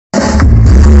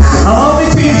Allow me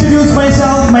to introduce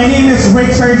myself. My name is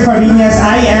Richard Farinas.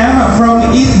 I am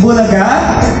from East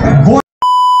Bulaga. Born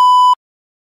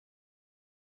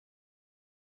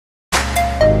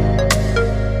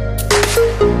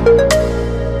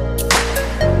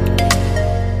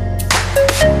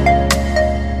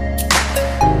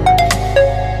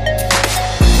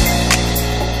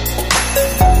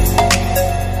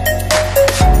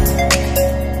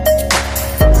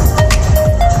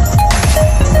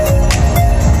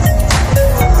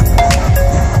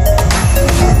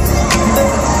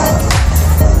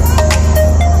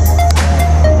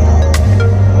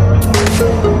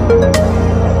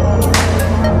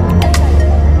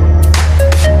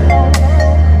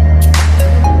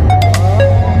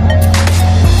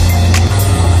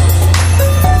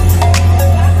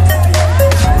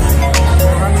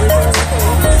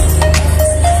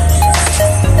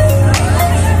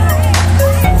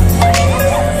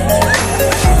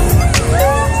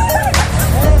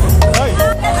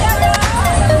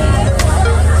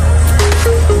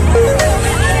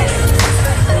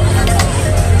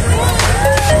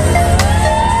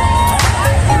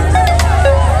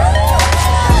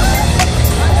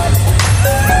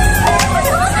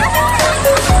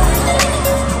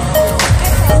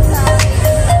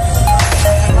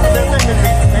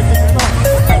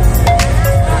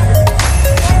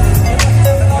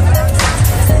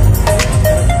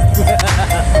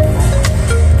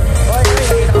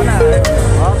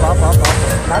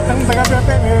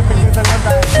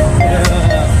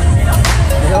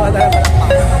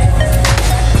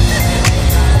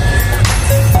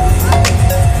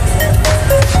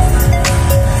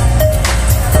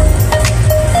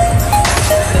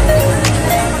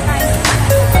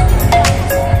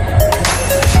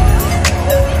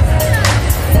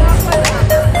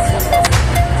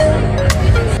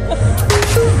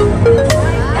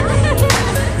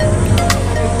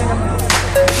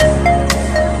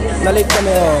Nalit kami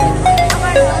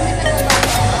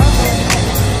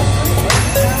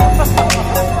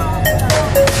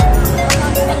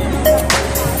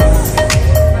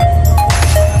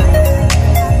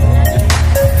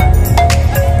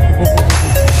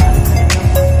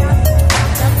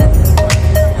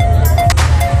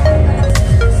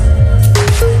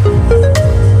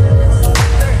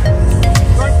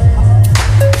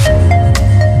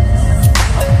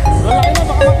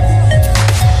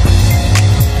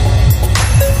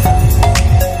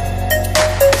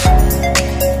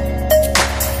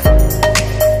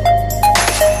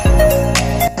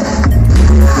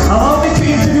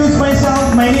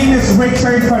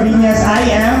Richard Farinas. I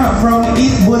am from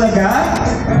East Bulaga.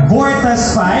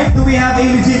 Vortas 5. Do we have a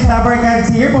legit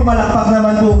Labarcans here? Pumalakpak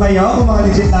naman po kayo kung mga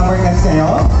legit Labarcans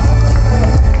kayo.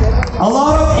 A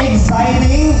lot of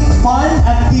exciting, fun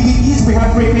activities we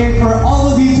have prepared for all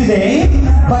of you today.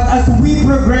 But as we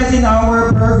progress in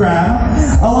our program,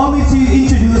 allow me to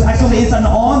introduce, actually it's an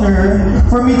honor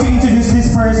for me to introduce this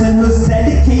person whose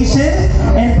dedication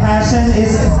and passion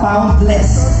is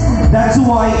boundless. That's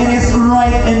why it is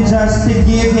right and just to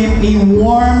give him a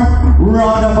warm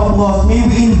round of applause. May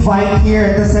we invite here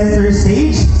at the center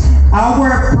stage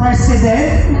our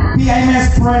President,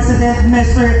 Imes President,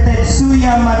 Mr.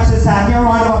 Tetsuya Matsuzaki. A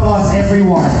round of applause,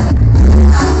 everyone.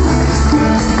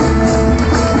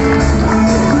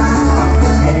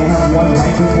 Can I have one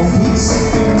microphone, please?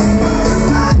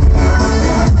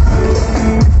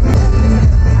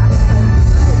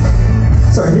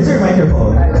 Sorry, here's your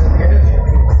microphone.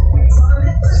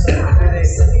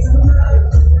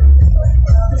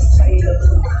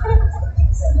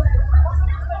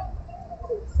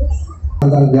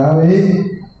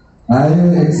 Gary, are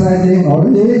you excited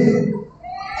already?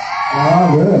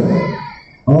 Ah, good.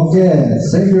 Okay,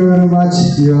 thank you very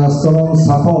much for your strong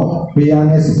support.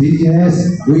 PNS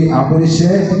business, we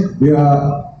appreciate your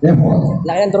effort.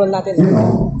 You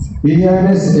know,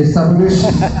 PNS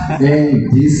established in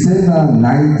December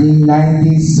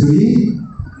 1993.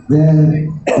 Then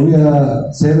we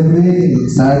are celebrating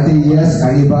 30 years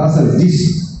anniversary this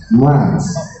month,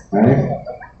 right?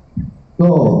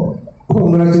 So,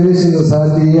 congratulations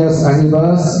 30 years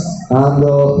anniversary and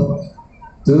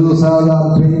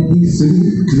 2023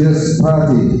 Christmas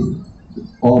party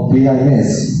of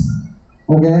PIS.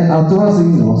 Okay, afterwards,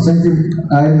 you know, thank you.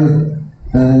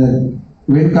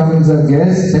 Welcoming the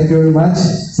guests. Thank you very much.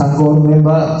 Sankon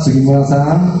member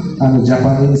Sugimura-san and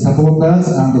Japanese supporters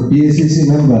and the PSCC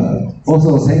member.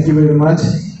 Also, thank you very much.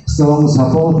 Strong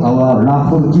support our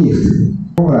raffle gift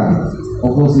program.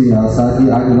 Of course, the 30th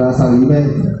anniversary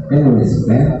event. Anyways,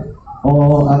 okay.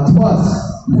 At first,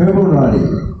 February,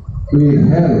 we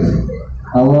held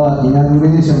our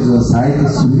inauguration of Site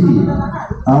 3.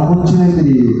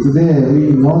 Unfortunately, today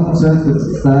we not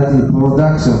just start the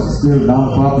production, still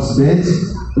ramp up stage.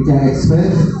 We can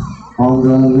expect on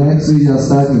the next year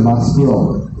starting mass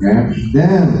pro. Okay?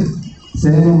 Then,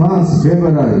 same month,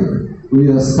 February, we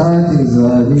are starting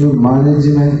the new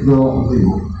management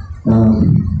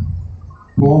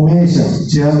formation.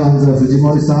 Chairman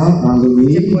Fujimori-san and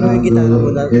me and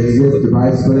the executive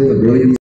vice president.